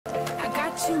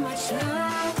too much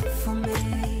love for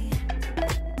me.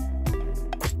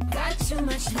 Got too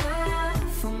much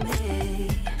love for me.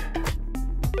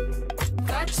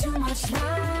 Got too much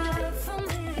love for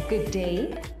me. Good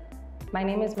day. My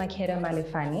name is Makeda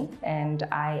Malefani and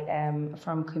I am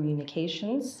from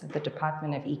Communications, the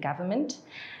Department of E-Government.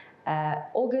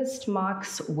 August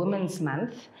marks Women's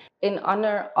Month. In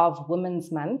honor of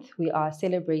Women's Month, we are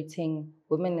celebrating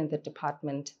women in the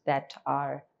department that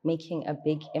are making a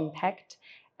big impact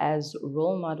as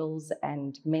role models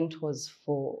and mentors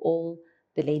for all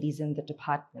the ladies in the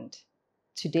department.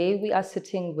 Today, we are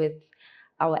sitting with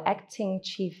our Acting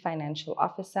Chief Financial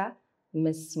Officer,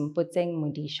 Ms. Sempotseng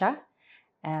Modisha.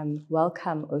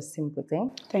 Welcome,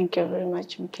 Sempotseng. Thank you very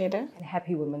much, Makeda. And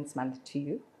happy Women's Month to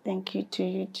you. Thank you to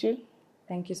you too.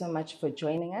 Thank you so much for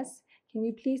joining us. Can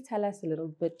you please tell us a little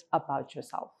bit about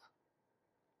yourself?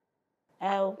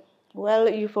 Well,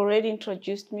 you've already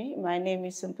introduced me. My name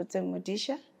is Sempotseng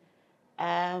Modisha.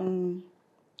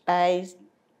 I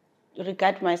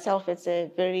regard myself as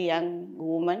a very young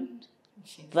woman,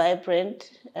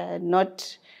 vibrant,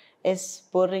 not as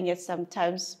boring as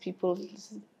sometimes people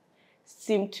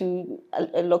seem to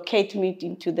locate me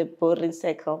into the boring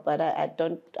circle, but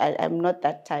I'm not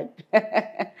that type.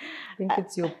 I think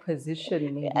it's your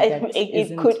position, maybe.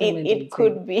 It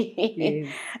could be.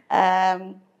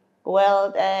 Yes.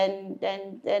 Well, and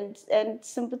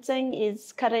Sempotseng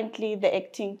is currently the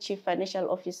acting Chief Financial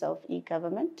Officer of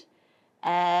E-Government,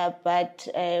 but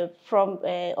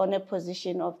on a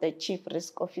position of the Chief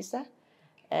Risk Officer,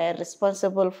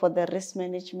 responsible for the risk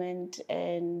management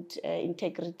and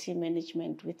integrity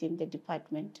management within the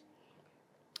department.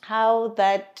 How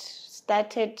that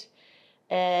started,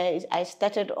 I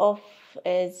started off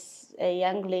as a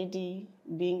young lady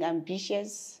being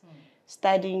ambitious,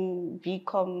 studying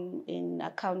BCom in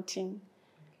accounting,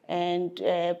 and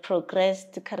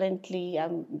progressed. Currently, I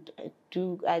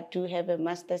do have a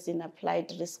master's in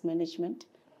applied risk management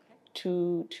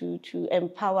to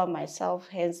empower myself.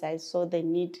 Hence, I saw the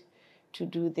need to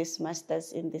do this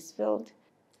master's in this field.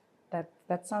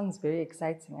 That sounds very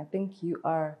exciting. I think you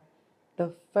are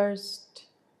the first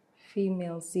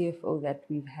female CFO that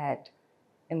we've had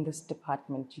in this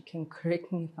department. You can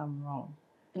correct me if I'm wrong.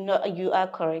 No, you are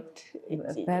correct.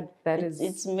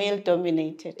 It's male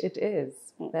dominated. It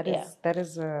is. That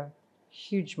is a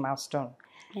huge milestone.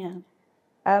 Yeah.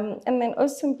 And then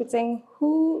Sempotseng,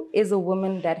 who is a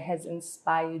woman that has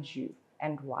inspired you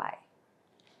and why?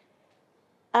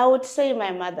 I would say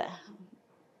my mother.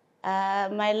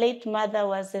 My late mother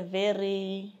was a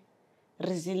very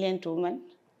resilient woman.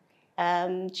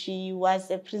 She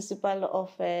was a principal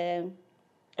of a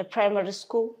primary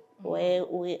school where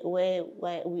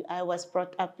I was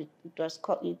brought up.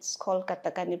 It's called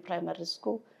Katakani Primary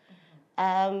School.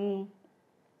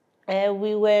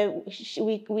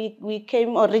 We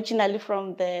came originally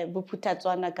from the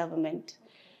Buputatswana government.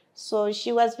 So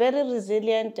she was very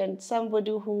resilient and somebody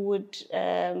who would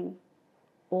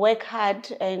work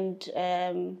hard and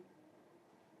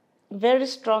very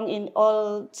strong in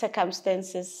all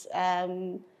circumstances.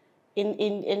 And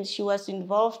she was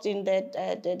involved in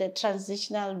the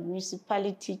transitional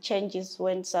municipality changes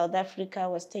when South Africa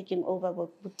was taking over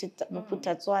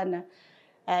Buputatswana.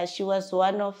 She was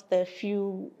one of the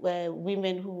few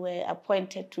women who were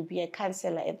appointed to be a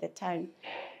councillor at the time.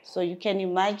 So you can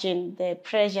imagine the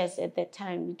pressures at the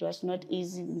time. It was not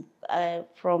easy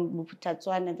from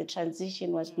Buputatswana. The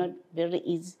transition was not very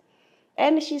easy.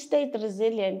 And she stayed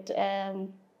resilient.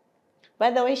 By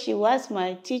the way, she was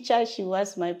my teacher. She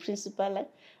was my principal.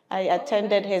 I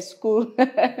attended her school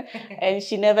and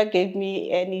she never gave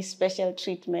me any special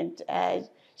treatment.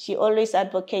 She always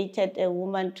advocated a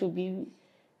woman to be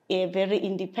very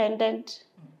independent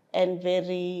and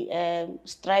very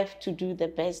strive to do the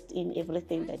best in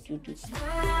everything that you do.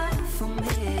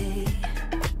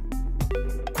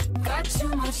 Got too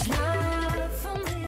much love.